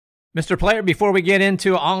Mr. Player, before we get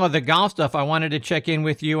into all of the golf stuff, I wanted to check in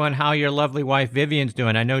with you on how your lovely wife Vivienne's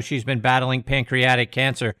doing. I know she's been battling pancreatic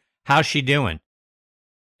cancer. How's she doing?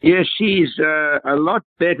 Yes, she's a lot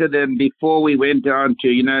better than before we went down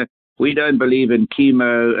to, we don't believe in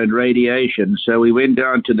chemo and radiation. So we went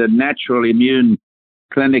down to the Natural Immune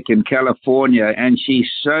Clinic in California, and she's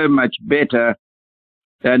so much better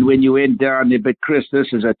than when you went down there. But Chris, this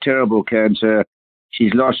is a terrible cancer.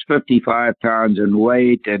 She's lost 55 pounds in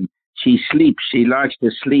weight, and she sleeps. She likes to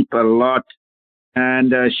sleep a lot,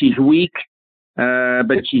 and she's weak,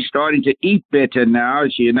 but she's starting to eat better now.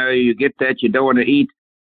 You get that, you don't want to eat.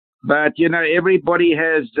 But, everybody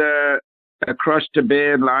has a cross to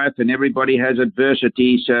bear in life, and everybody has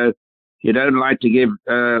adversity. So you don't like to give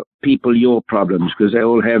people your problems because they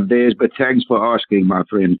all have theirs. But thanks for asking, my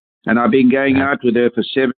friend. And I've been going out with her for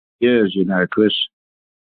 7 years, Chris.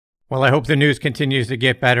 Well, I hope the news continues to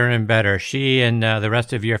get better and better. She and the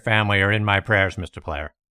rest of your family are in my prayers, Mr.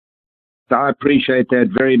 Player. I appreciate that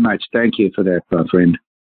very much. Thank you for that, my friend.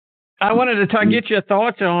 I wanted to get your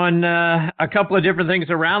thoughts on a couple of different things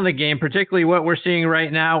around the game, particularly what we're seeing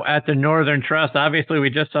right now at the Northern Trust. Obviously, we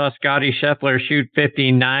just saw Scotty Scheffler shoot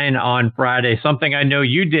 59 on Friday, something I know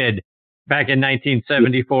you did back in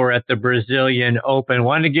 1974 at the Brazilian Open.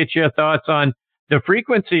 Wanted to get your thoughts on the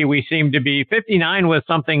frequency. We seem to be 59 was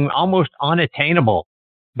something almost unattainable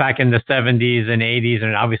back in the 70s and 80s,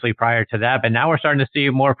 and obviously prior to that. But now we're starting to see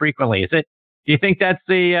it more frequently. Do you think that's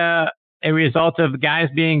a result of guys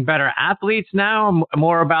being better athletes now,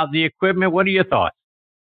 more about the equipment? What are your thoughts?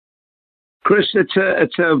 Chris,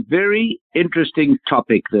 it's a very interesting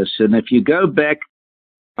topic, this. And if you go back,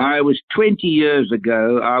 I was 20 years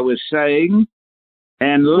ago, I was saying,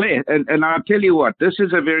 and I'll tell you what, this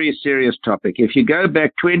is a very serious topic. If you go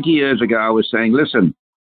back 20 years ago, I was saying, listen,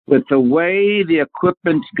 with the way the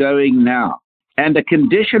equipment's going now and the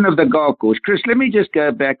condition of the golf course, Chris, let me just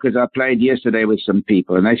go back because I played yesterday with some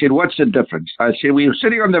people. And they said, what's the difference? I said, we were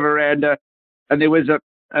sitting on the veranda and there was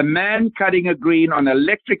a man cutting a green on an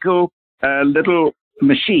electrical little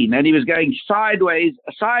machine. And he was going sideways,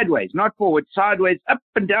 not forward, sideways, up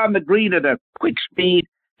and down the green at a quick speed,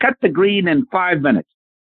 cut the green in 5 minutes.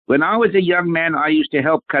 When I was a young man, I used to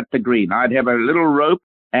help cut the green. I'd have a little rope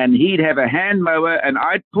and he'd have a hand mower and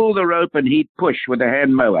I'd pull the rope and he'd push with a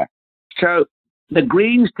hand mower. So the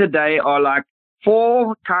greens today are like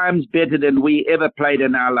 4 times better than we ever played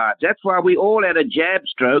in our lives. That's why we all had a jab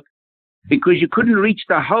stroke, because you couldn't reach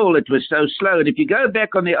the hole. It was so slow. And if you go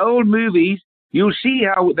back on the old movies, you'll see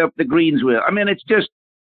how the greens were. I mean, it's just,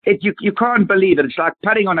 you can't believe it. It's like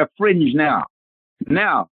putting on a fringe now.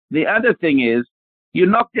 Now, the other thing is, you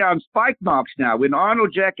knock down spike marks now. When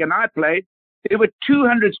Arnold, Jack, and I played, there were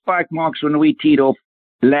 200 spike marks when we teed off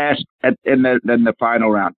last in the final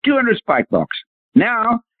round. 200 spike marks.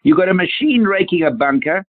 Now, you've got a machine raking a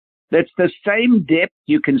bunker that's the same depth.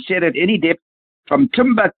 You can set at any depth from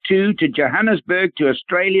Timbuktu to Johannesburg to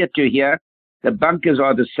Australia to here. The bunkers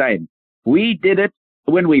are the same. We did it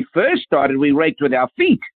when we first started. We raked with our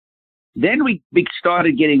feet. Then we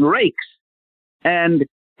started getting rakes. And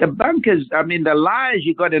the bunkers, I mean, the lies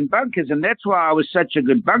you got in bunkers, and that's why I was such a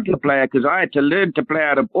good bunker player, because I had to learn to play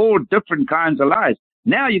out of all different kinds of lies.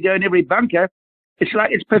 Now you go in every bunker, it's like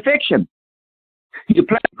it's perfection. You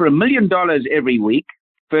play for $1 million every week,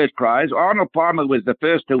 first prize. Arnold Palmer was the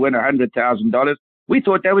first to win $100,000. We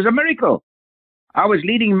thought that was a miracle. I was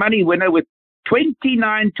leading money winner with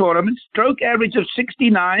 29 tournaments, stroke average of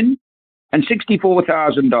 69 and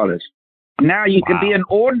 $64,000. Now you can be an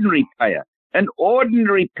ordinary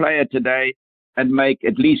player today and make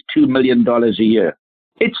at least $2 million a year.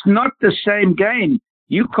 It's not the same game.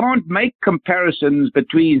 You can't make comparisons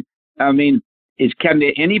between, can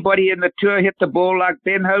there anybody in the tour hit the ball like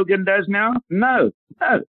Ben Hogan does now? No.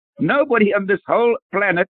 Nobody on this whole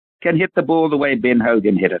planet can hit the ball the way Ben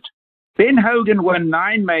Hogan hit it. Ben Hogan won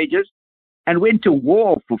 9 majors and went to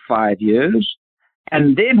war for 5 years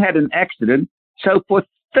and then had an accident. So for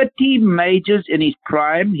 30 majors in his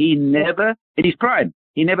prime, he never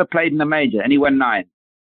played in a major, and he won 9.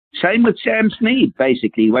 Same with Sam Snead,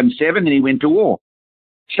 basically. He won 7 and he went to war.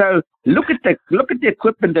 So look at the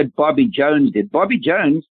equipment that Bobby Jones did. Bobby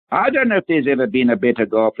Jones, I don't know if there's ever been a better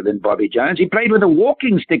golfer than Bobby Jones. He played with a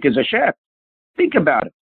walking stick as a shaft. Think about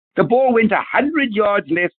it. The ball went 100 yards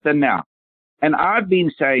less than now. And I've been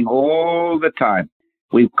saying all the time,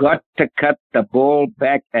 we've got to cut the ball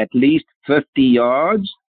back at least 50 yards.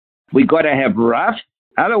 We've got to have rough.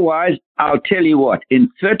 Otherwise, I'll tell you what, in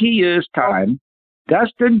 30 years' time,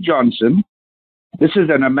 Dustin Johnson, this is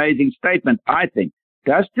an amazing statement, I think,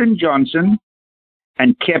 Dustin Johnson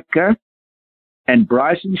and Koepka and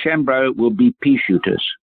Bryson DeChambeau will be pea shooters.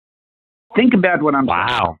 Think about what I'm saying.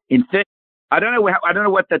 Wow. I don't know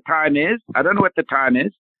what the time is. I don't know what the time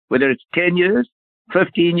is, whether it's 10 years,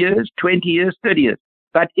 15 years, 20 years, 30 years.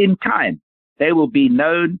 But in time, they will be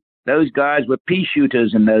known. Those guys were pea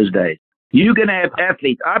shooters in those days. You're going to have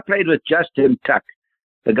athletes. I played with Justin Tuck,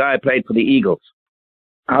 the guy who played for the Eagles.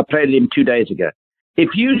 I played with him 2 days ago.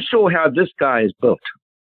 If you saw how this guy is built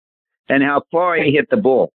and how far he hit the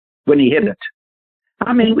ball when he hit it,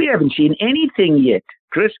 I mean, we haven't seen anything yet,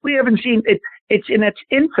 Chris. We haven't seen it. It's in its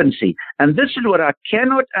infancy. And this is what I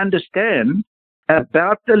cannot understand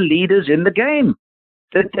about the leaders in the game,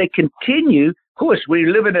 that they continue. Of course, we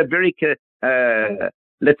live in a very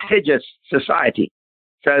litigious society,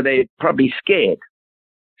 so they're probably scared.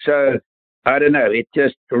 So I don't know. It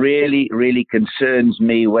just really, really concerns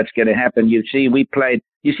me what's going to happen. You see,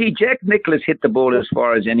 Jack Nicklaus hit the ball as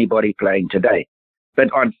far as anybody playing today,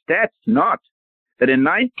 but on stats, not. But in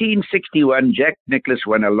 1961, Jack Nicklaus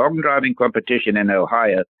won a long driving competition in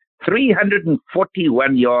Ohio,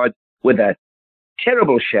 341 yards with a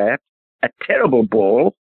terrible shaft, a terrible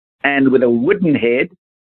ball, and with a wooden head,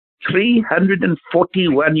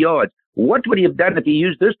 341 yards. What would he have done if he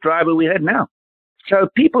used this driver we had now? So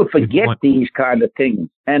people forget these kind of things.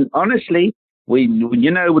 And honestly, when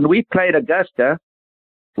we played Augusta,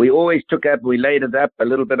 we always we laid it up a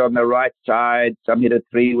little bit on the right side. Some hit a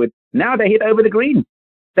three wood. Now they hit over the green.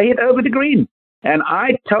 And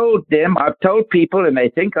I've told people, and they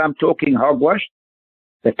think I'm talking hogwash.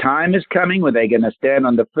 The time is coming where they're going to stand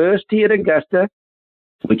on the first tee at Augusta,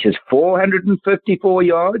 which is 454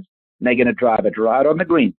 yards, and they're going to drive it right on the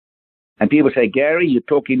green. And people say, Gary, you're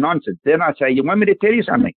talking nonsense. Then I say, you want me to tell you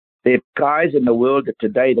something? There are guys in the world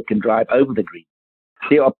today that can drive over the green.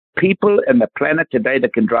 There are people on the planet today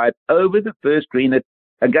that can drive over the first green at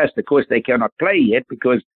Augusta. Of course, they cannot play yet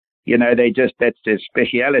because, that's their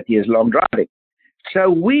speciality is long driving.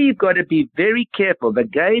 So we've got to be very careful. The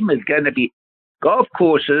game is going to be, golf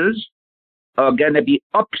courses are going to be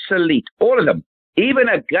obsolete. All of them. Even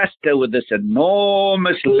Augusta with this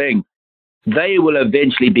enormous length, they will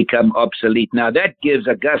eventually become obsolete. Now, that gives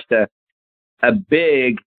Augusta a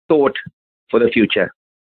big thought for the future.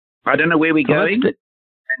 I don't know where we're going,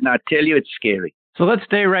 and I tell you, it's scary. So let's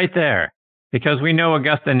stay right there, because we know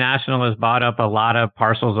Augusta National has bought up a lot of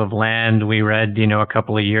parcels of land. We read, a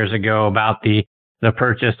couple of years ago about the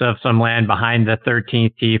purchase of some land behind the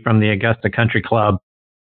 13th tee from the Augusta Country Club.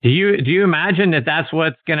 Do you imagine that that's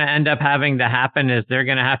what's going to end up having to happen? Is they're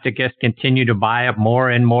going to have to just continue to buy up more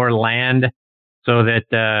and more land so that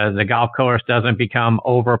the golf course doesn't become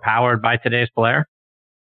overpowered by today's player?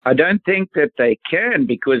 I don't think that they can,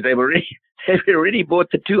 because they've already bought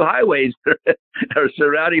the two highways that are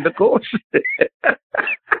surrounding the course.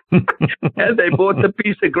 And they bought the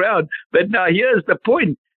piece of ground. But now here's the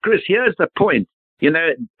point, Chris, here's the point.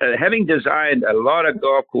 Having designed a lot of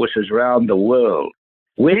golf courses around the world,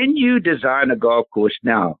 when you design a golf course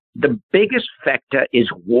now, the biggest factor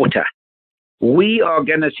is water. We are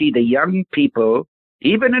going to see the young people,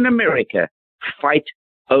 even in America, fight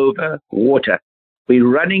over water. We're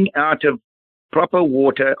running out of proper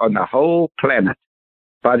water on the whole planet.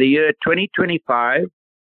 By the year 2025,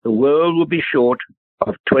 the world will be short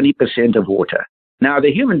of 20% of water. Now,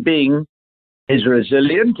 the human being is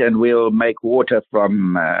resilient, and we'll make water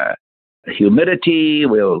from humidity.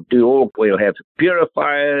 We'll have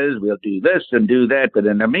purifiers. We'll do this and do that. But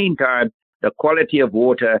in the meantime, the quality of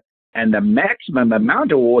water and the maximum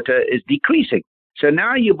amount of water is decreasing. So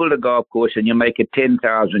now you build a golf course and you make it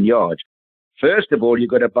 10,000 yards. First of all,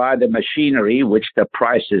 you've got to buy the machinery, which the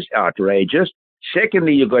price is outrageous.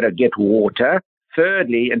 Secondly, you've got to get water.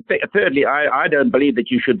 Thirdly, I don't believe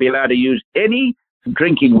that you should be allowed to use any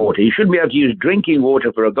drinking water. You shouldn't be able to use drinking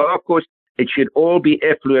water for a golf course. It should all be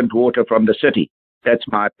effluent water from the city. That's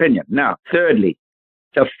my opinion. Now, thirdly,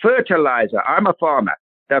 the fertilizer. I'm a farmer.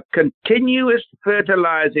 The continuous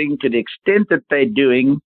fertilizing, to the extent that they're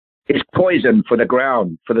doing, is poison for the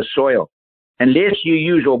ground, for the soil. Unless you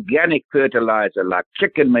use organic fertilizer like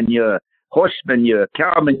chicken manure, horse manure,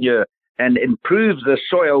 cow manure, and improves the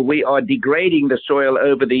soil, we are degrading the soil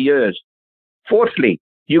over the years. Fourthly,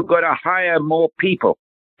 you've got to hire more people.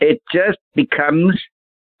 It just becomes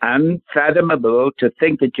unfathomable to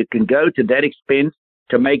think that you can go to that expense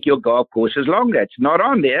to make your golf courses longer. It's not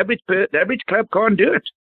on. The average club can't do it.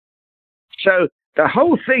 So the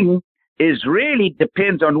whole thing really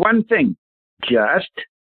depends on one thing. Just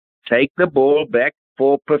take the ball back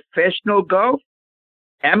for professional golf.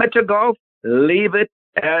 Amateur golf, leave it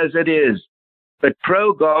as it is. But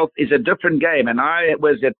pro golf is a different game. And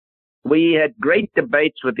we had great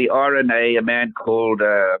debates with the RNA, a man called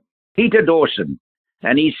Peter Dawson.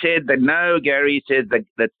 And he said that, no, Gary, he said that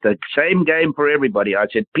that's the same game for everybody. I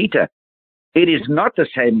said, Peter, it is not the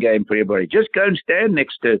same game for everybody. Just go and stand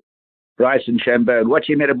next to Bryce and Chambeau and watch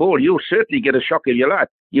him hit a ball. You'll certainly get a shock of your life.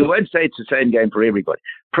 You won't say it's the same game for everybody.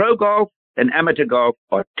 Pro golf and amateur golf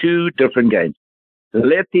are two different games.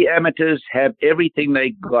 Let the amateurs have everything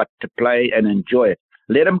they got to play and enjoy it.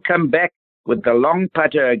 Let them come back with the long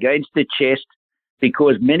putter against the chest,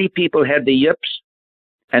 because many people had the yips,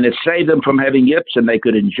 and it saved them from having yips, and they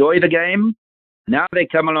could enjoy the game. Now they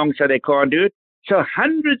come along so they can't do it. So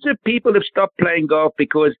hundreds of people have stopped playing golf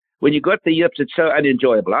because when you got the yips, it's so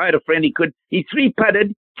unenjoyable. I had a friend, he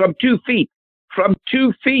three-putted from 2 feet. From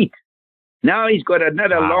 2 feet. Now he's got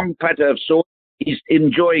another long putter of sorts. He's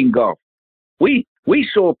enjoying golf. We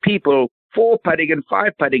saw people 4-putting and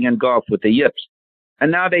 5-putting in golf with the yips.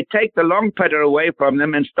 And now they take the long putter away from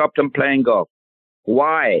them and stop them playing golf.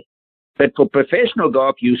 Why? But for professional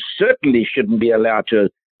golf, you certainly shouldn't be allowed to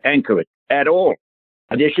anchor it at all.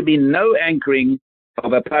 And there should be no anchoring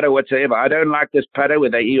of a putter whatsoever. I don't like this putter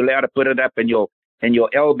where you're allowed to put it up in your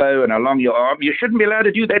elbow and along your arm. You shouldn't be allowed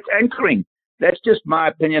to do that. That's anchoring. That's just my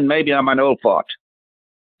opinion. Maybe I'm an old fart.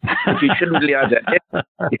 But you shouldn't be allowed to.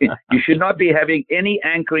 You should not be having any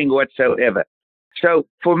anchoring whatsoever. So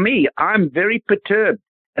for me, I'm very perturbed.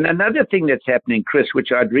 And another thing that's happening, Chris,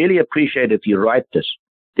 which I'd really appreciate if you write this,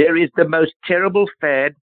 there is the most terrible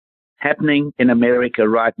fad happening in America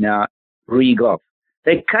right now, re-golf.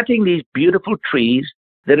 They're cutting these beautiful trees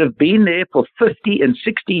that have been there for 50 and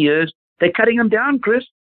 60 years. They're cutting them down, Chris.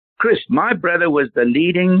 Chris, my brother was the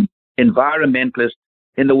leading environmentalist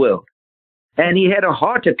in the world. And he had a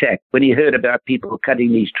heart attack when he heard about people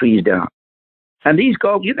cutting these trees down. And these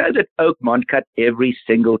golf, you know that Oakmont cut every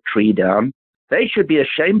single tree down? They should be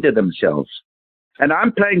ashamed of themselves. And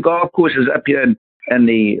I'm playing golf courses up here in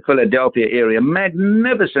the Philadelphia area,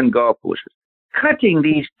 magnificent golf courses, cutting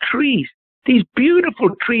these trees, these beautiful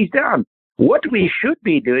trees down. What we should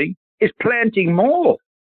be doing is planting more.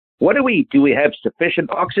 What do we have sufficient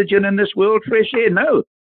oxygen in this world, fresh air? No.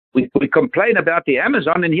 We complain about the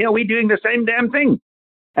Amazon, and here we're doing the same damn thing.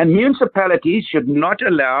 And municipalities should not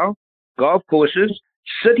allow golf courses,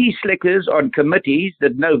 city slickers on committees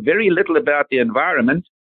that know very little about the environment,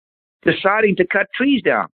 deciding to cut trees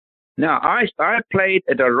down. Now, I played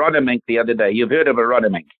at Aronimink the other day. You've heard of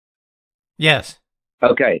Aronimink? Yes.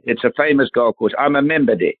 Okay, it's a famous golf course. I'm a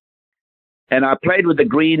member there. And I played with the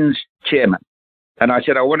Greens chairman. And I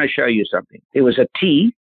said, I want to show you something. It was a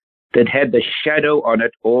tee that had the shadow on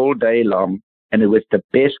it all day long, and it was the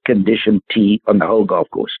best conditioned tee on the whole golf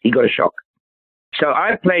course. He got a shock. So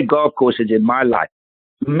I played golf courses in my life.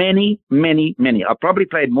 Many, many, many. I probably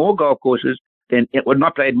played more golf courses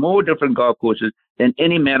played more different golf courses than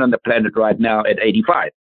any man on the planet right now at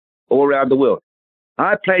 85, all around the world.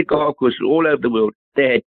 I played golf courses all over the world.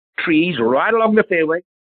 They had trees right along the fairway,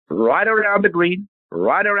 right around the green,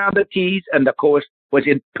 right around the tees, and the course was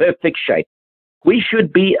in perfect shape. We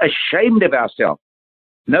should be ashamed of ourselves.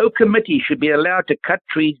 No committee should be allowed to cut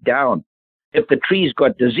trees down. If the trees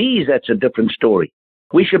got disease, that's a different story.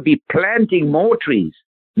 We should be planting more trees,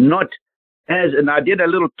 and I did a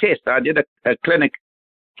little test. I did a clinic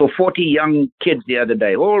for 40 young kids the other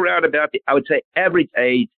day, all around about, I would say, average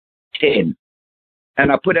age 10.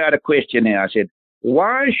 And I put out a questionnaire. I said,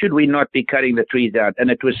 why should we not be cutting the trees down? And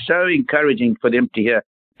it was so encouraging for them to hear,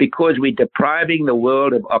 because we're depriving the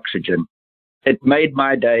world of oxygen. It made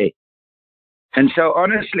my day. And so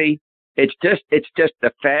honestly, it's just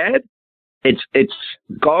a fad. It's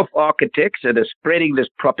golf architects that are spreading this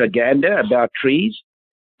propaganda about trees.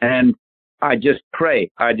 And I just pray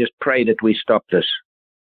that we stop this.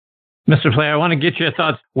 Mr. Player, I want to get your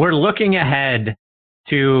thoughts. We're looking ahead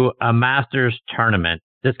to a Masters tournament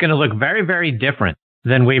that's going to look very, very different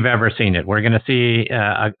than we've ever seen it. We're going to see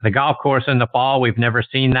the golf course in the fall. We've never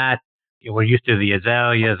seen that. We're used to the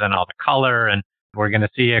azaleas and all the color, and we're going to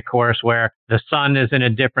see a course where the sun is in a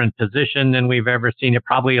different position than we've ever seen it,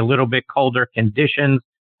 probably a little bit colder conditions,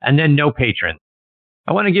 and then no patrons.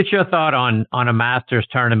 I want to get your thought on a Masters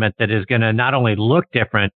tournament that is going to not only look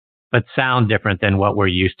different, but sound different than what we're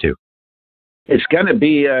used to. It's going to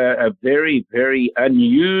be a very, very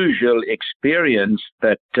unusual experience,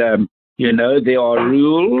 but, there are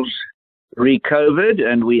rules re-COVID,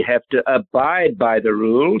 and we have to abide by the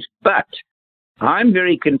rules. But I'm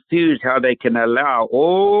very confused how they can allow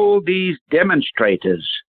all these demonstrators,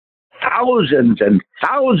 thousands and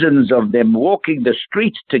thousands of them walking the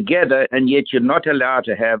streets together, and yet you're not allowed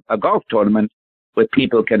to have a golf tournament where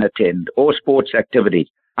people can attend or sports activities.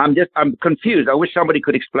 I'm confused. I wish somebody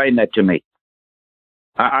could explain that to me.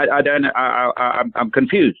 I don't know. I'm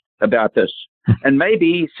confused about this. And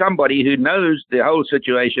maybe somebody who knows the whole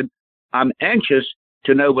situation, I'm anxious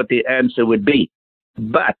to know what the answer would be.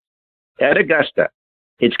 But at Augusta,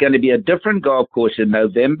 it's going to be a different golf course in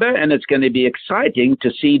November, and it's going to be exciting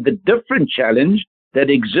to see the different challenge that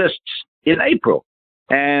exists in April.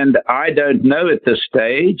 And I don't know at this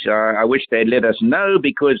stage. I wish they'd let us know,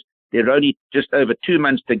 because there are only just over 2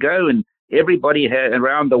 months to go, and everybody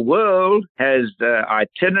around the world has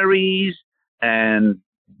itineraries, and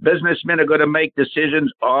businessmen are going to make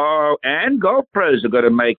decisions, and golf pros are going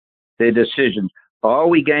to make their decisions. Are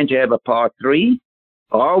we going to have a par 3?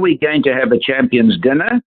 Are we going to have a champions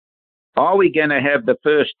dinner? Are we going to have the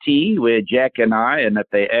first tee where Jack and I, and if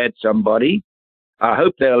they add somebody, I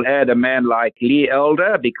hope they'll add a man like Lee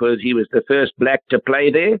Elder, because he was the first black to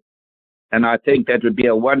play there. And I think that would be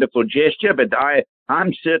a wonderful gesture. But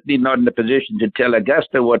I'm certainly not in a position to tell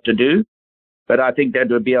Augusta what to do. But I think that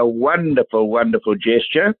would be a wonderful, wonderful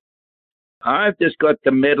gesture. I've just got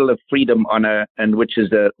the Medal of Freedom honor, and which is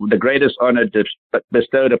the greatest honor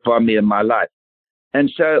bestowed upon me in my life. And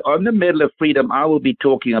so on the Medal of Freedom, I will be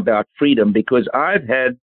talking about freedom, because I've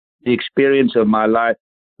had the experience of my life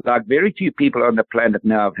like very few people on the planet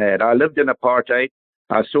now have had. I lived in apartheid.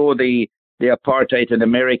 I saw the apartheid in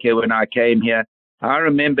America when I came here. I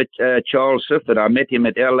remember Charles Sifford. I met him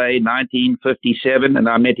at L.A. 1957, and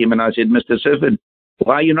I met him and I said, Mr. Sifford,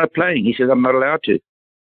 why are you not playing? He said, I'm not allowed to.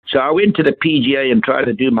 So I went to the PGA and tried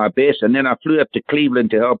to do my best, and then I flew up to Cleveland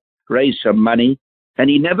to help raise some money, and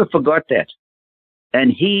he never forgot that.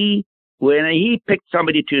 And when he picked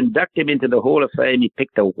somebody to induct him into the Hall of Fame, he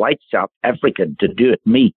picked a white South African to do it,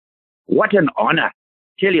 me. What an honor.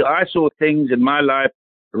 Tell you, I saw things in my life,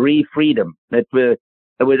 freedom, that were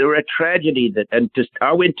a tragedy.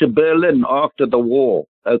 I went to Berlin after the war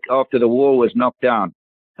was knocked down,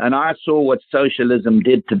 and I saw what socialism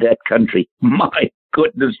did to that country. My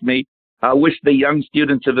goodness me. I wish the young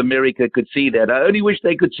students of America could see that. I only wish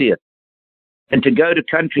they could see it. And to go to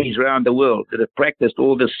countries around the world that have practiced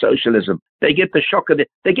all this socialism, they get the shock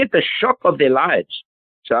of their lives.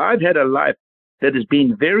 So I've had a life that has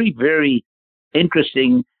been very, very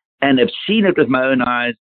interesting, and have seen it with my own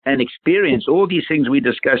eyes and experienced all these things we're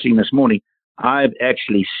discussing this morning. I've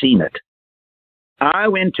actually seen it. I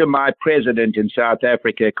went to my president in South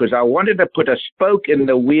Africa because I wanted to put a spoke in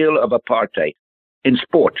the wheel of apartheid in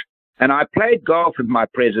sport. And I played golf with my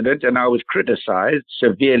president, and I was criticized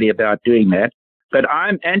severely about doing that. But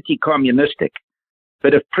I'm anti-communistic.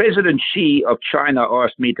 But if President Xi of China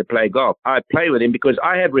asked me to play golf, I'd play with him, because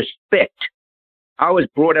I have respect. I was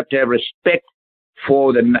brought up to have respect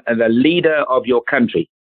for the leader of your country,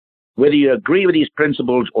 whether you agree with his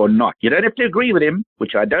principles or not. You don't have to agree with him,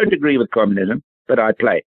 which I don't agree with communism, but I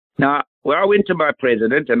play. Now, I went to my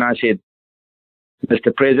president and I said,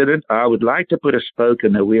 Mr. President, I would like to put a spoke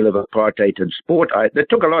in the wheel of apartheid in sport. It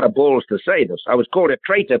took a lot of balls to say this. I was called a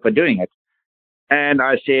traitor for doing it. And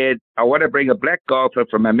I said, I want to bring a black golfer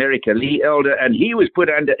from America, Lee Elder, and he was put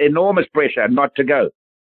under enormous pressure not to go.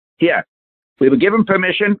 Here, we were given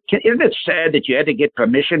permission. Isn't it sad that you had to get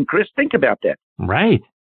permission, Chris? Think about that. Right.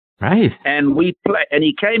 And and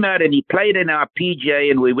he came out and he played in our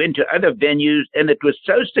PGA, and we went to other venues, and it was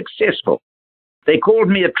so successful. They called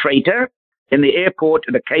me a traitor in the airport,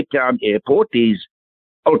 in the Cape Town airport. These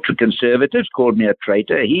ultra conservatives called me a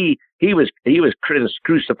traitor. He was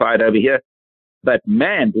crucified over here. But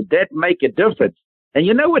man, did that make a difference. And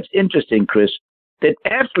you know what's interesting, Chris? That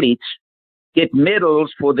athletes get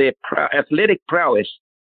medals for their athletic prowess,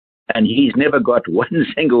 and he's never got one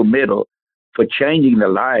single medal for changing the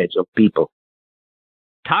lives of people.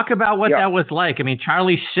 Talk about what that was like. I mean,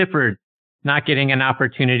 Charlie Sifford not getting an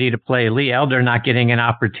opportunity to play, Lee Elder not getting an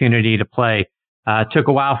opportunity to play. Took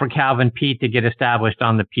a while for Calvin Peete to get established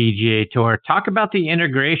on the PGA Tour. Talk about the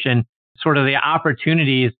integration, sort of the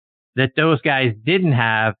opportunities that those guys didn't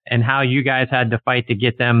have, and how you guys had to fight to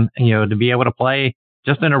get them, to be able to play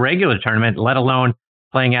just in a regular tournament, let alone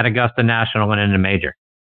playing at Augusta National and in a major.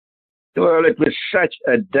 Well, it was such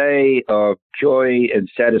a day of joy and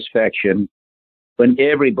satisfaction when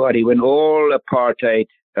all apartheid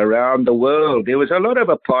around the world, there was a lot of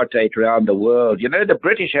apartheid around the world. The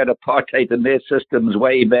British had apartheid in their systems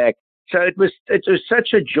way back. So it was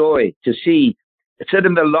such a joy to sit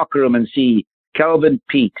in the locker room and see Calvin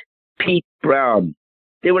Peete, Pete Brown.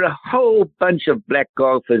 There were a whole bunch of black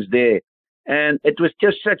golfers there. And it was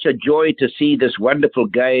just such a joy to see this wonderful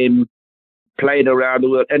game played around the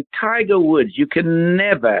world. And Tiger Woods, you can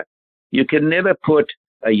never put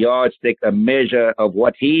a yardstick, a measure of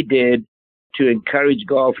what he did to encourage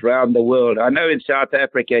golf around the world. I know in South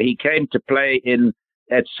Africa, he came to play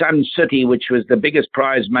at Sun City, which was the biggest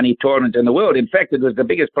prize money tournament in the world. In fact, it was the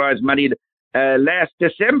biggest prize money last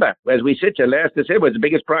December, as we sit here, last December was the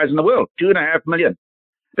biggest prize in the world, $2.5 million.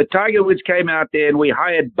 But Tiger Woods came out there and we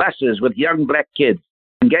hired buses with young black kids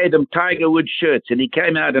and gave them Tiger Woods shirts, and he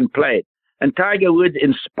came out and played. And Tiger Woods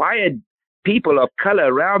inspired people of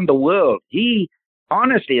color around the world. He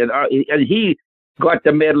honestly, and he got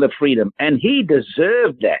the Medal of Freedom, and he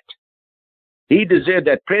deserved that. He deserved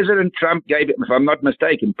that. President Trump gave him, if I'm not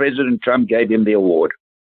mistaken, President Trump gave him the award.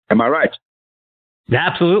 Am I right?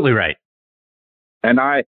 Absolutely right. And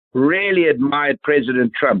I really admired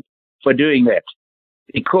President Trump for doing that,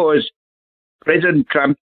 because President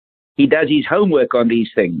Trump, he does his homework on these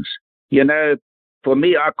things. You know, for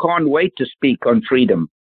me, I can't wait to speak on freedom,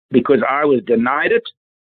 because I was denied it,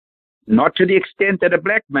 not to the extent that a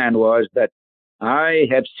black man was, but I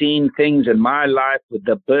have seen things in my life with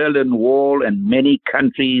the Berlin Wall and many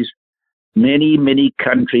countries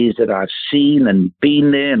that I've seen and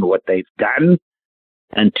been there and what they've done,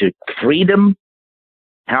 and to freedom.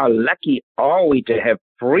 How lucky are we to have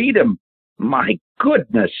freedom? My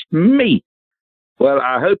goodness me. Well,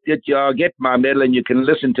 I hope that y'all get my medal and you can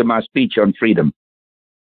listen to my speech on freedom.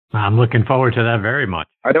 I'm looking forward to that very much.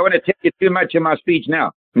 I don't want to tell you too much in my speech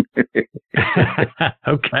now.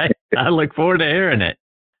 Okay. I look forward to hearing it.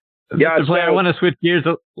 Yeah, Mr. Blair, I want to switch gears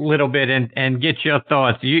a little bit and get your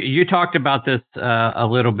thoughts. You talked about this a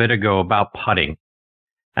little bit ago about putting.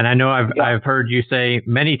 And I know I've heard you say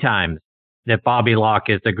many times that Bobby Locke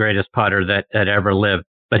is the greatest putter that ever lived.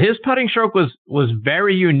 But his putting stroke was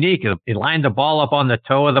very unique. He lined the ball up on the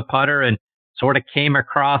toe of the putter and sort of came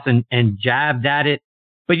across and jabbed at it.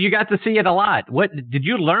 But you got to see it a lot. What did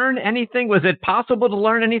you learn anything? Was it possible to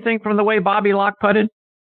learn anything from the way Bobby Locke putted?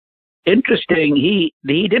 Interesting. He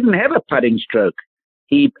didn't have a putting stroke.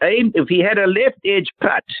 He aimed, if he had a left edge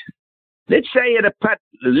putt, let's say he had a putt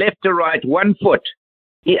left to right, 1 foot.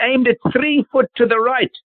 He aimed it 3 foot to the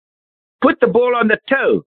right, put the ball on the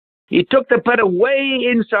toe. He took the putter way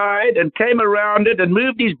inside and came around it and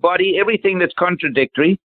moved his body, everything that's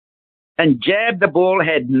contradictory, and jabbed the ball,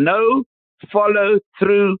 had no follow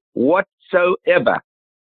through whatsoever,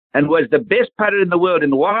 and was the best putter in the world.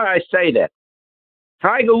 And why I say that,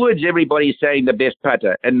 Tiger Woods, everybody's saying the best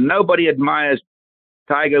putter, and nobody admires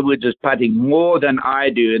Tiger Woods' putting more than I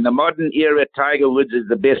do. In the modern era, Tiger Woods is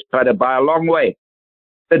the best putter by a long way.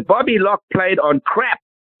 But Bobby Locke played on crap.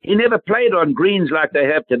 He never played on greens like they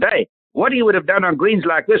have today. What he would have done on greens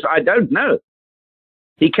like this, I don't know.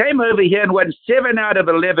 He came over here and won 7 out of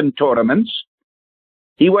 11 tournaments.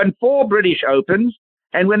 He won 4 British Opens.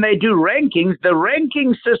 And when they do rankings, the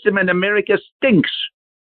ranking system in America stinks.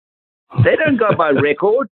 They don't go by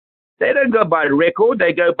record. They don't go by record.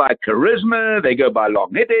 They go by charisma. They go by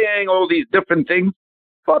long hitting, all these different things.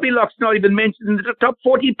 Bobby Locke's not even mentioned in the top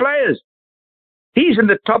 40 players. He's in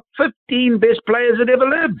the top 15 best players that ever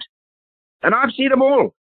lived. And I've seen them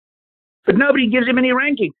all. But nobody gives him any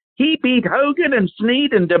ranking. He beat Hogan and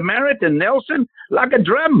Snead and DeMeritt and Nelson like a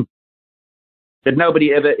drum. But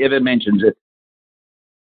nobody ever mentions it.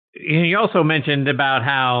 You also mentioned about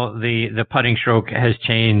how the putting stroke has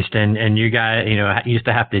changed, and you guys, used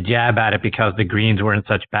to have to jab at it because the greens were in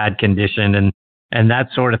such bad condition and that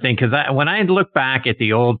sort of thing. Because when I look back at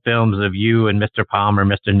the old films of you and Mr. Palmer,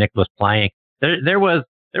 Mr. Nicklaus playing, there was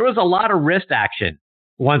a lot of wrist action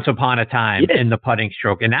once upon a time in the putting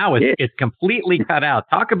stroke, and now it's completely cut out.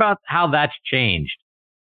 Talk about how that's changed.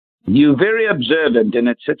 You're very observant, and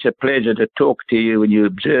it's such a pleasure to talk to you when you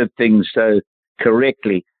observe things so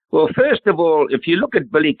correctly. Well, first of all, if you look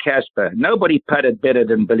at Billy Casper, nobody putted better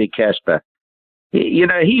than Billy Casper.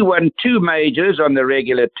 He won 2 majors on the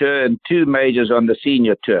regular tour and 2 majors on the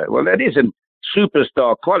senior tour. Well, that isn't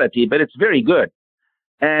superstar quality, but it's very good.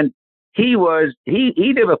 And he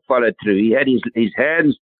never followed through. He had his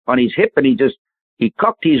hands on his hip, and he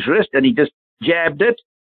cocked his wrist and he just jabbed it.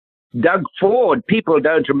 Doug Ford, people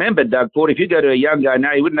don't remember Doug Ford. If you go to a young guy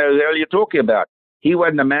now, he wouldn't know who the hell you're talking about. He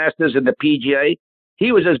won the Masters and the PGA.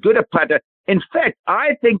 He was as good a putter. In fact,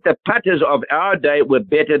 I think the putters of our day were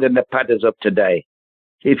better than the putters of today.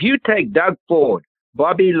 If you take Doug Ford,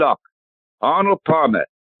 Bobby Locke, Arnold Palmer,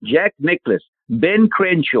 Jack Nicklaus, Ben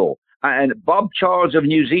Crenshaw, and Bob Charles of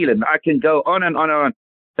New Zealand, I can go on and on and on.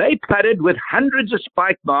 They putted with hundreds of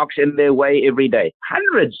spike marks in their way every day.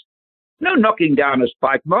 Hundreds. No knocking down of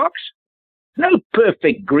spike marks. No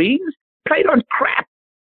perfect greens. Played on crap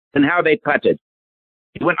and how they putted.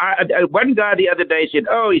 When one guy the other day said,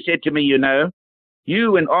 he said to me,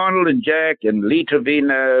 you and Arnold and Jack and Lee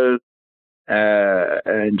Trevino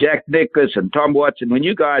and Jack Nicklaus and Tom Watson, when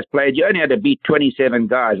you guys played, you only had to beat 27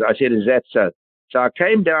 guys. I said, is that so? So I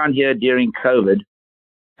came down here during COVID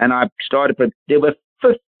and I started, there were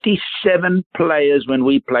 57 players when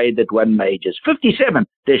we played that won majors. 57.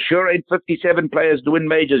 There sure ain't 57 players to win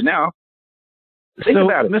majors now. Think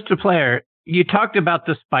about it. Mr. Player, you talked about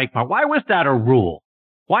the spike mark. Why was that a rule?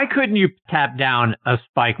 Why couldn't you tap down a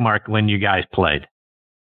spike mark when you guys played?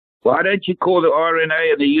 Why don't you call the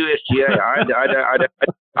RNA and the USGA?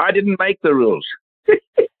 I didn't make the rules.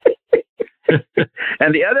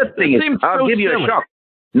 And the other thing is, I'll give you a shock.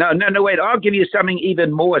 No, wait. I'll give you something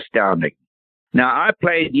even more astounding. Now, I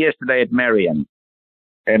played yesterday at Marion,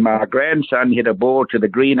 and my grandson hit a ball to the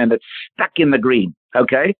green, and it stuck in the green,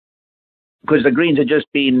 okay? Because the greens had just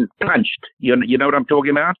been punched. You know what I'm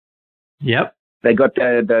talking about? Yep. They got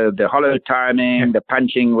the hollow timing, the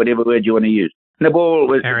punching, whatever word you want to use. And the ball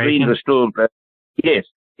was, the green was still, yes,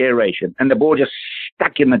 aeration. And the ball just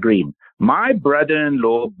stuck in the green. My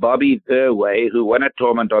brother-in-law, Bobby Verway, who won a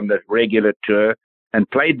tournament on the regular tour and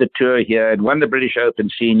played the tour here and won the British Open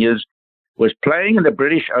Seniors, was playing in the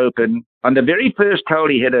British Open. On the very first hole,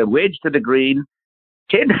 he hit a wedge to the green,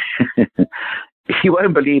 10, you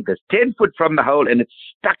won't believe this, 10 foot from the hole, and it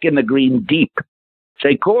stuck in the green deep. So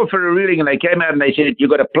he called for a ruling, and they came out and they said, "You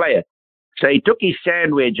got to play it." So he took his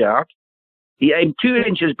sand wedge out. He aimed 2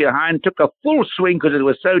 inches behind, took a full swing because it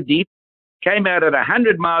was so deep, came out at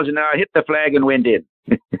 100 miles an hour, hit the flag, and went in.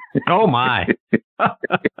 Oh, my.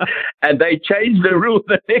 And they changed the rule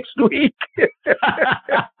the next week.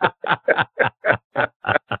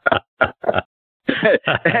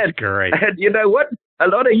 That's great. And you know what? A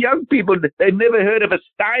lot of young people, they've never heard of a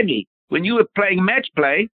stymie. When you were playing match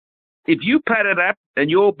play, if you patted up and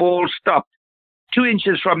your ball stopped 2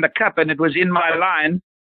 inches from the cup and it was in my line,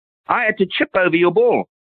 I had to chip over your ball.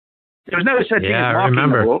 There was no such thing as marking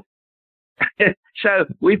the ball. So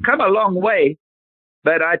we've come a long way,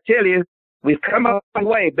 but I tell you, we've come a long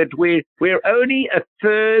way, but we're only a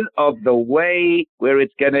third of the way where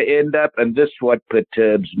it's going to end up, and this is what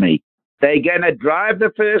perturbs me. They're going to drive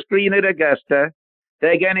the first green at Augusta.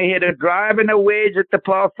 They're going to hit a drive and a wedge at the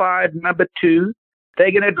par 5, number 2.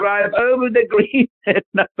 They're going to drive over the green at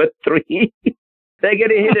number 3. They're going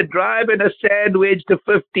to hit a drive and a sand wedge to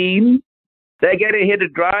 15. They're going to hit a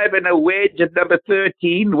drive and a wedge at number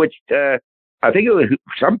 13, which I think it was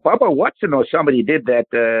some Papa Watson or somebody did that,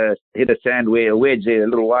 hit a sand wedge there a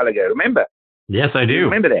little while ago. Remember? Yes, I do.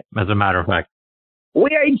 Remember that? As a matter of fact.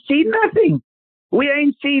 We ain't seen nothing. We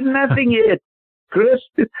ain't seen nothing yet, Chris.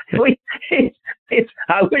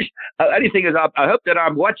 I wish, only thing is, I hope that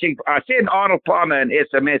I'm watching. I send Arnold Palmer an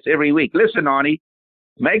SMS every week. Listen, Arnie,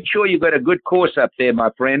 make sure you got a good course up there, my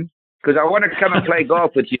friend, because I want to come and play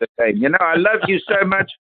golf with you again. You know, I love you so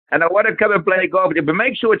much, and I want to come and play golf with you, but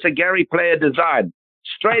make sure it's a Gary Player design.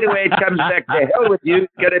 Straight away it comes back to hell with you.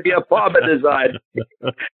 It's going to be a Palmer design.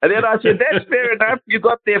 And then I said, that's fair enough. You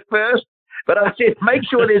got there first. But I said, make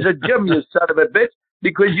sure there's a gym, you son of a bitch,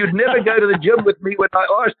 because you'd never go to the gym with me when I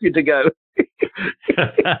asked you to go.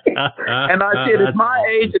 And I said, at my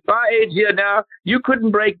age here now, you couldn't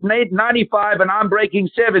break 95 and I'm breaking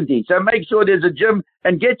 70. So make sure there's a gym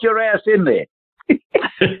and get your ass in there.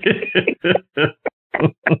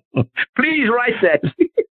 Please write that.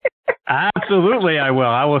 Absolutely, I will.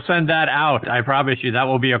 I will send that out. I promise you that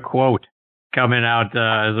will be a quote coming out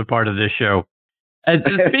as a part of this show.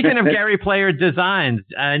 Speaking of Gary Player designs,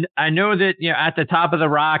 and I know that at the top of the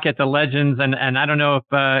rock at the Legends, and I don't know if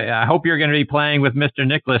I hope you're going to be playing with Mr.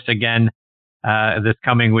 Nicklaus again this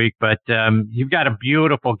coming week, but you've got a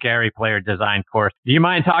beautiful Gary Player design course. Do you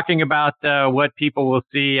mind talking about what people will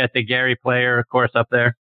see at the Gary Player course up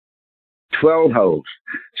there? 12 holes.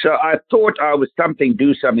 So I thought I was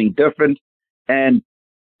do something different, and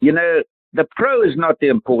the pro is not the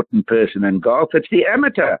important person in golf; it's the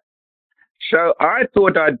amateur. So I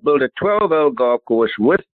thought I'd build a 12-hole golf course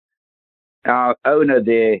with our owner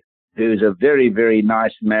there, who's a very, very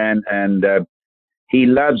nice man, and he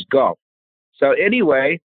loves golf. So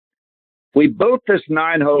anyway, we built this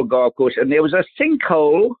 9-hole golf course, and there was a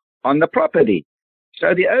sinkhole on the property.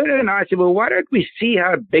 So the owner and I said, well, why don't we see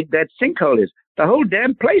how big that sinkhole is? The whole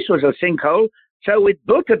damn place was a sinkhole, so we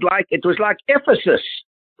built it like it was like Ephesus,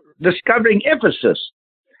 discovering Ephesus.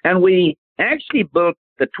 And we actually built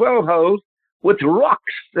the 12 holes with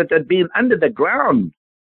rocks that had been under the ground.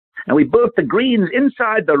 And we built the greens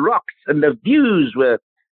inside the rocks, and the views were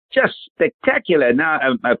just spectacular. Now,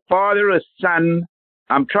 a father, a son,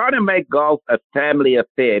 I'm trying to make golf a family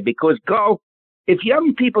affair, because golf, if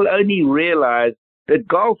young people only realize that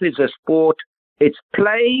golf is a sport, it's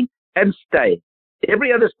play and stay.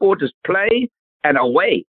 Every other sport is play and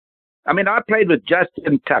away. I mean, I played with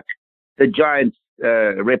Justin Tuck, the Giants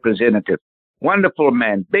representative. Wonderful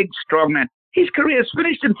man, big, strong man. His career's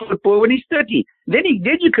finished in football when he's 30. Then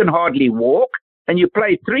you can hardly walk. and you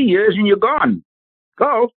play 3 years and you're gone.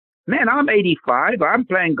 Golf, man, I'm 85. I'm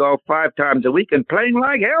playing golf 5 times a week and playing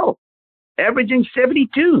like hell, averaging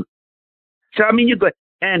 72. So, I mean,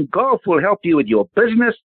 and golf will help you with your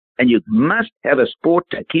business, and you must have a sport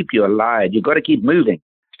to keep you alive. You've got to keep moving.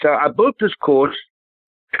 So I built this course,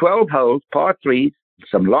 12 holes, par 3s,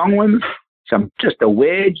 some long ones, some just a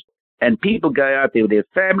wedge, and people go out there with their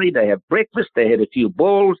family, they have breakfast, they hit a few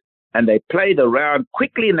balls, and they play the round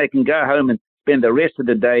quickly, and they can go home and spend the rest of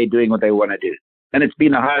the day doing what they want to do. And it's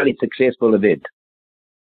been a highly successful event.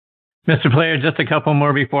 Mr. Player, just a couple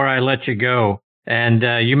more before I let you go. And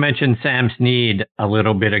you mentioned Sam Snead a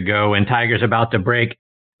little bit ago, and Tiger's about to break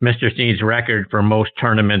Mr. Snead's record for most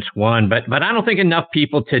tournaments won. But I don't think enough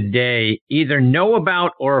people today either know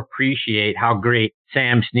about or appreciate how great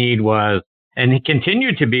Sam Snead was. And he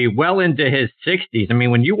continued to be well into his 60s. I mean,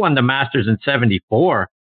 when you won the Masters in 74,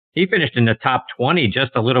 he finished in the top 20,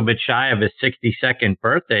 just a little bit shy of his 62nd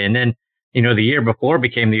birthday. And then, the year before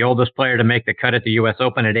became the oldest player to make the cut at the U.S.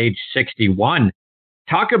 Open at age 61.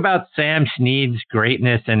 Talk about Sam Snead's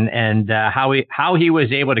greatness and how he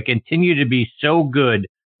was able to continue to be so good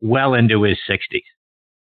well into his 60s.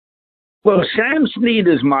 Well, Sam Snead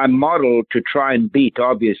is my model to try and beat,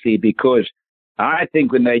 obviously, because I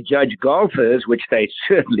think when they judge golfers, which they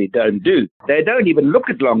certainly don't do, they don't even look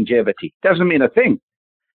at longevity. Doesn't mean a thing.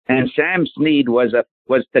 And Sam Snead was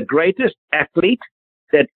the greatest athlete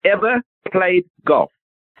that ever played golf.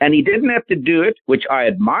 And he didn't have to do it, which I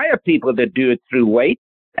admire people that do it through weight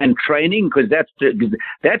and training, because that's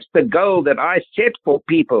the goal that I set for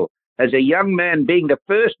people as a young man, being the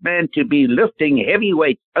first man to be lifting heavy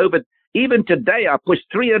weights over. Even today, I push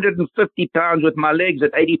 350 pounds with my legs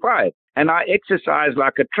at 85, and I exercise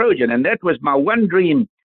like a Trojan. And that was my one dream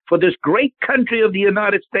for this great country of the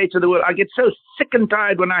United States of the world. I get so sick and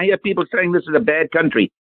tired when I hear people saying this is a bad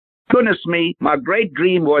country. Goodness me, my great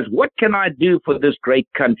dream was, what can I do for this great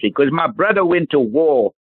country? Because my brother went to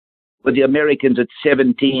war with the Americans at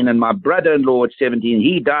 17, and my brother-in-law at 17,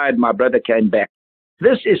 he died, my brother came back.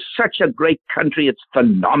 This is such a great country, it's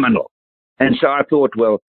phenomenal. And so I thought,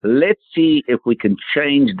 well, let's see if we can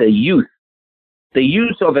change the youth. The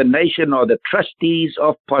youth of a nation are the trustees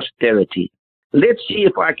of posterity. Let's see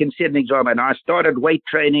if I can set an example. And I started weight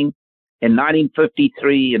training in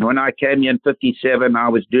 1953, and when I came here in 57, I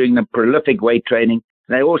was doing the prolific weight training.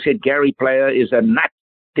 And they all said, Gary Player is a nut.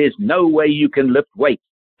 There's no way you can lift weights.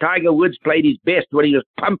 Tiger Woods played his best when he was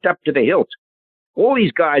pumped up to the hilt. All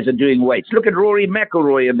these guys are doing weights. Look at Rory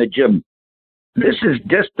McIlroy in the gym. This is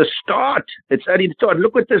just the start. It's only the start.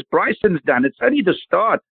 Look what this Bryson's done. It's only the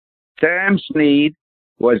start. Sam Snead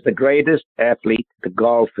was the greatest athlete the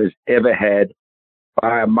golf has ever had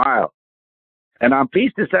by a mile. And I'm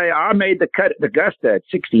pleased to say I made the cut at Augusta at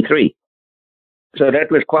 63. So that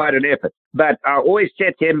was quite an effort. But I always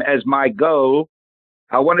set him as my goal.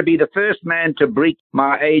 I want to be the first man to break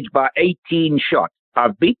my age by 18 shots.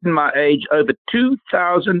 I've beaten my age over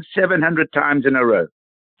 2,700 times in a row.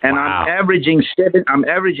 And wow. I'm averaging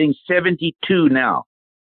 72 now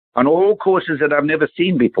on all courses that I've never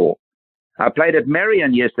seen before. I played at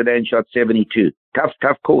Marion yesterday and shot 72.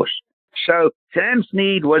 Tough course. So Sam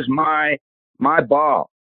Snead was my bar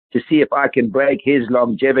to see if I can break his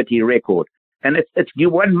longevity record. And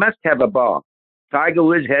one must have a bar. Tiger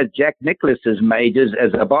Woods has Jack Nicklaus's majors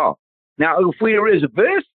as a bar. Now, if we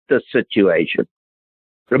reverse the situation,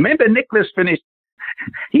 remember Nicklaus finished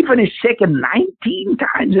second 19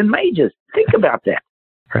 times in majors. Think about that.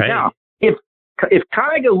 Right. Now, if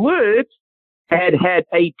Tiger Woods had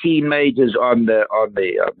 18 majors on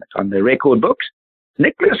the record books,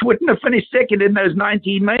 Nicklaus wouldn't have finished second in those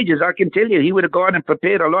 19 majors. I can tell you, he would have gone and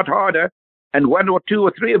prepared a lot harder and 1 or 2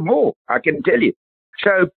 or 3 or more. I can tell you.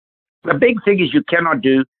 So the big thing is you cannot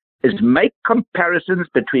do is make comparisons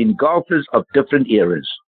between golfers of different eras.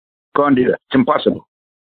 Can't do that. It's impossible.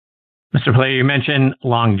 Mr. Player, you mentioned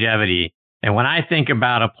longevity. And when I think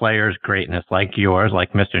about a player's greatness like yours,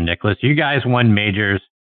 like Mr. Nicklaus, you guys won majors,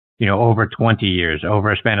 over 20 years,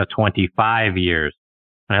 over a span of 25 years.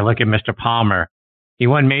 When I look at Mr. Palmer, he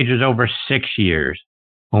won majors over 6 years.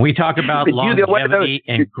 When we talk about longevity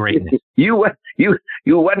and greatness. You're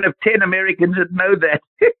one of 10 Americans that know that.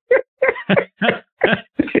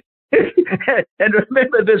 And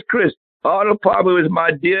remember this, Chris. Arnold Palmer was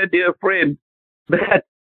my dear, dear friend. But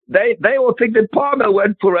they all think that Palmer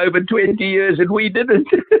won for over 20 years and we didn't.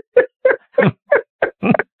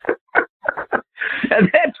 And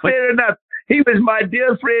that's fair enough. He was my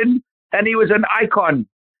dear friend and he was an icon.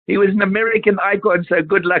 He was an American icon, so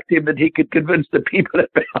good luck to him that he could convince the people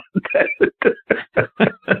about that.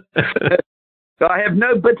 So I have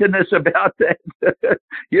no bitterness about that.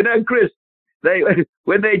 Chris, They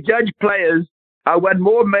when they judge players, I won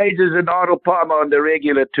more majors than Arnold Palmer on the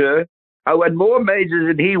regular tour. I won more majors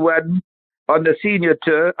than he won on the senior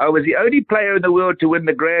tour. I was the only player in the world to win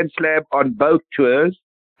the Grand Slam on both tours.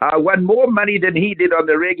 I won more money than he did on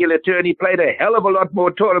the regular tour, and he played a hell of a lot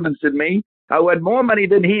more tournaments than me. I won more money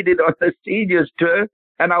than he did on the seniors tour,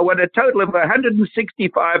 and I won a total of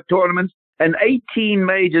 165 tournaments and 18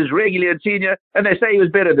 majors, regular and senior, and they say he was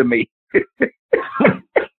better than me.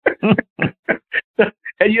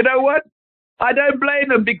 And you know what? I don't blame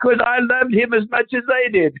them because I loved him as much as they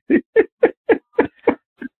did.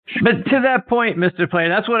 But to that point, Mr. Player,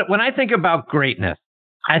 that's when I think about greatness,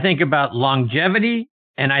 I think about longevity,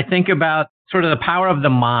 and I think about sort of the power of the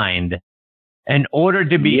mind in order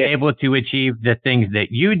to be able to achieve the things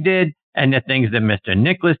that you did and the things that Mr.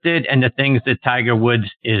 Nicklaus did and the things that Tiger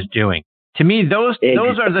Woods is doing. To me, those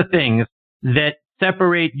are the things that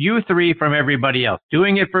separate you three from everybody else.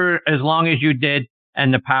 Doing it for as long as you did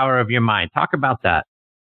and the power of your mind. Talk about that.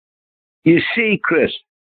 You see, Chris,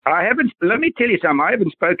 let me tell you something. I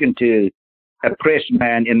haven't spoken to a press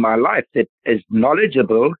man in my life that is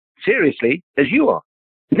knowledgeable, seriously, as you are.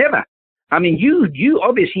 Never. I mean, you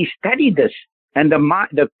obviously studied this. And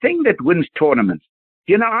the thing that wins tournaments,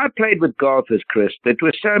 you know, I played with golfers, Chris, that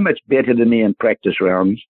were so much better than me in practice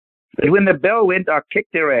rounds. But when the bell went, I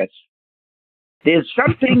kicked their ass. There's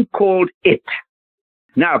something called it.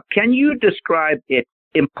 Now, can you describe it?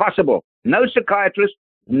 Impossible. No psychiatrist,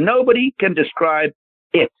 nobody can describe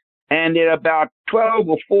it. And there are about 12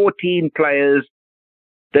 or 14 players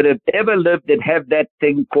that have ever lived that have that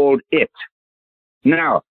thing called it.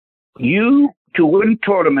 Now, you, to win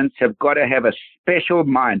tournaments, have got to have a special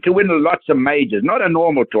mind. To win lots of majors, not a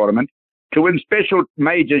normal tournament. To win special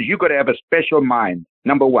majors, you've got to have a special mind,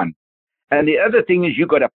 number one. And the other thing is you've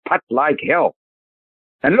got to putt like hell.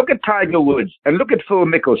 And look at Tiger Woods and look at Phil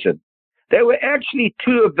Mickelson. They were actually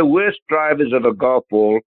two of the worst drivers of a golf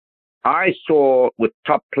ball I saw with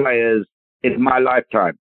top players in my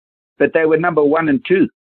lifetime. But they were number 1 and 2.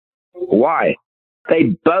 Why?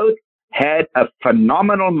 They both had a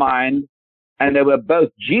phenomenal mind, and they were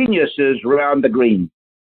both geniuses around the green.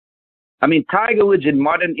 I mean, Tiger Woods in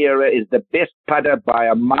modern era is the best putter by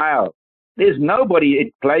a mile. There's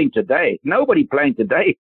nobody playing today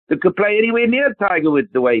that could play anywhere near Tiger Woods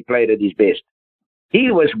the way he played at his best.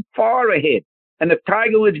 He was far ahead. And if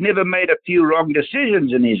Tiger Woods never made a few wrong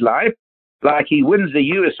decisions in his life, like he wins the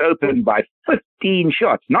U.S. Open by 15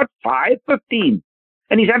 shots, not 5, 15,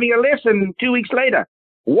 and he's having a lesson 2 weeks later.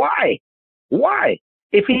 Why? Why?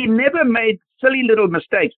 If he never made silly little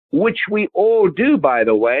mistakes, which we all do, by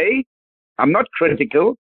the way, I'm not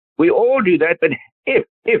critical, we all do that, but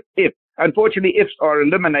if, unfortunately, ifs are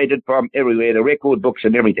eliminated from everywhere, the record books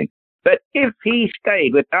and everything. But if he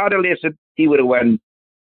stayed without a lesson, he would have won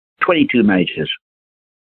 22 majors.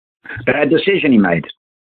 Bad decision he made.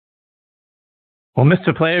 Well,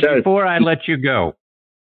 Mr. Player, before I let you go,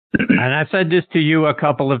 and I've said this to you a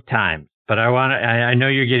couple of times, but I know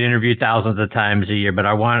you get interviewed thousands of times a year, but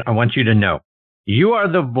I want you to know, you are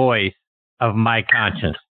the voice of my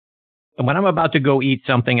conscience. And when I'm about to go eat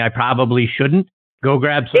something I probably shouldn't, go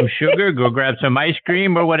grab some sugar, go grab some ice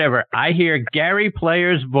cream or whatever, I hear Gary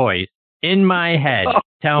Player's voice in my head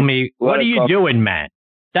tell me, what are you doing, man?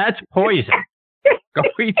 That's poison. Go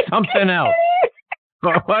eat something else.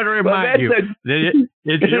 But what to remind you,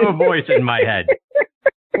 it's your voice in my head.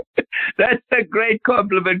 That's a great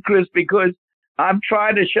compliment, Chris, because I'm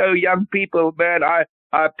trying to show young people, man,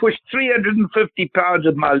 I pushed 350 pounds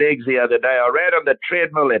with my legs the other day. I ran on the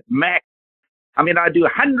treadmill at max. I mean, I do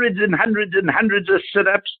hundreds and hundreds and hundreds of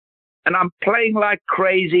sit-ups, and I'm playing like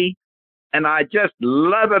crazy, and I just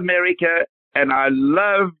love America, and I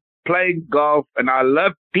love playing golf, and I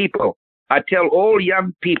love people. I tell all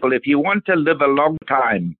young people, if you want to live a long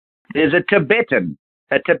time, there's a Tibetan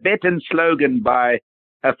slogan by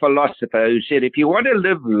a philosopher who said, if you want to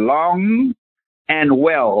live long and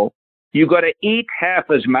well, you got to eat half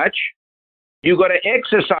as much, you got to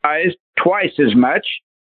exercise twice as much,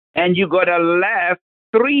 and you got to laugh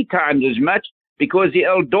 3 times as much, because the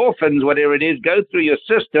endorphins, whatever it is, go through your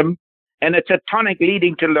system, and it's a tonic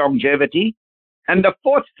leading to longevity. And the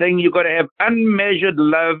fourth thing, you got to have unmeasured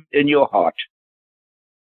love in your heart.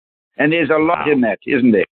 And there's a lot in that,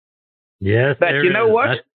 isn't there? Yes. But you know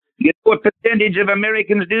what? You know what percentage of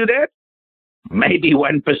Americans do that? Maybe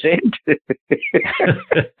 1%.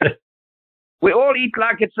 We all eat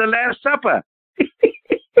like it's the Last Supper.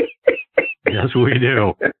 Yes, we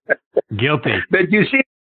do. Guilty. But you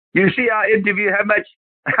see our interview, how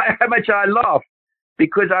much I laugh,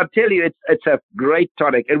 because I tell you, it's a great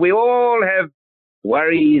tonic, and we all have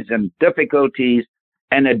worries and difficulties,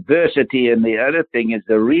 and adversity. And the other thing is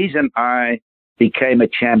the reason I became a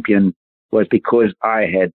champion was because I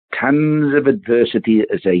had tons of adversity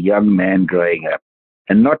as a young man growing up.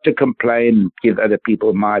 And not to complain and give other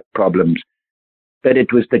people my problems, but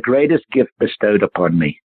it was the greatest gift bestowed upon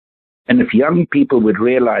me. And if young people would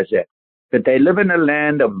realize that they live in a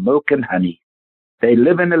land of milk and honey, they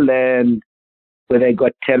live in a land where they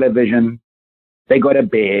got television, they got a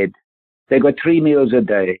bed, they got 3 meals a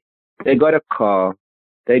day, they got a car,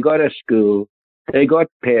 they got a school, they got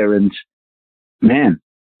parents. Man,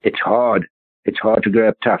 it's hard. It's hard to grow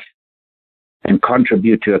up tough and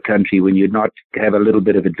contribute to a country when you not have a little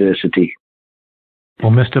bit of adversity.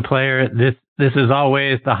 Well, Mr. Player, this is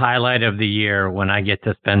always the highlight of the year when I get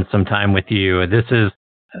to spend some time with you.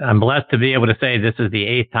 I'm blessed to be able to say this is the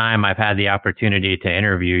 8th time I've had the opportunity to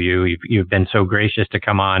interview you. You've been so gracious to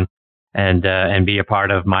come on and be a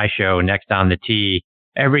part of my show, Next on the Tee,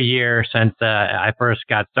 every year since I first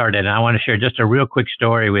got started. And I want to share just a real quick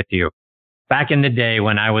story with you. Back in the day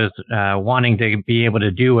when I was wanting to be able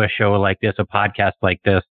to do a show like this, a podcast like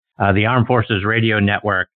this, the Armed Forces Radio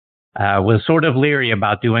Network was sort of leery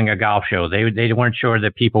about doing a golf show. They weren't sure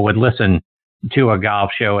that people would listen to a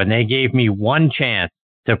golf show, and they gave me one chance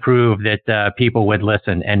to prove that people would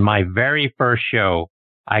listen. And my very first show,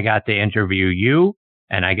 I got to interview you,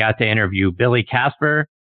 and I got to interview Billy Casper,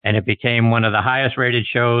 and it became one of the highest rated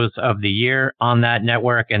shows of the year on that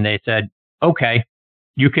network. And they said, okay,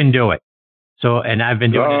 you can do it. So, and I've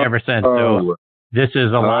been doing it ever since. So this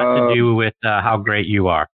is a lot to do with how great you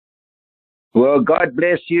are. Well, God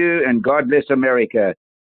bless you and God bless America.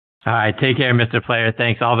 All right. Take care, Mr. Player.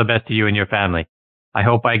 Thanks. All the best to you and your family. I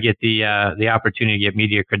hope I get the opportunity to get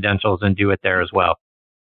media credentials and do it there as well.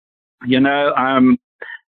 You know,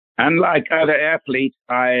 unlike other athletes,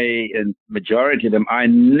 and majority of them, I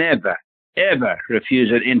never, ever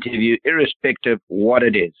refuse an interview, irrespective of what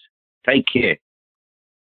it is. Take care.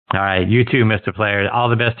 All right. You too, Mr. Player. All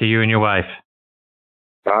the best to you and your wife.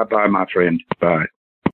 Bye-bye, my friend. Bye.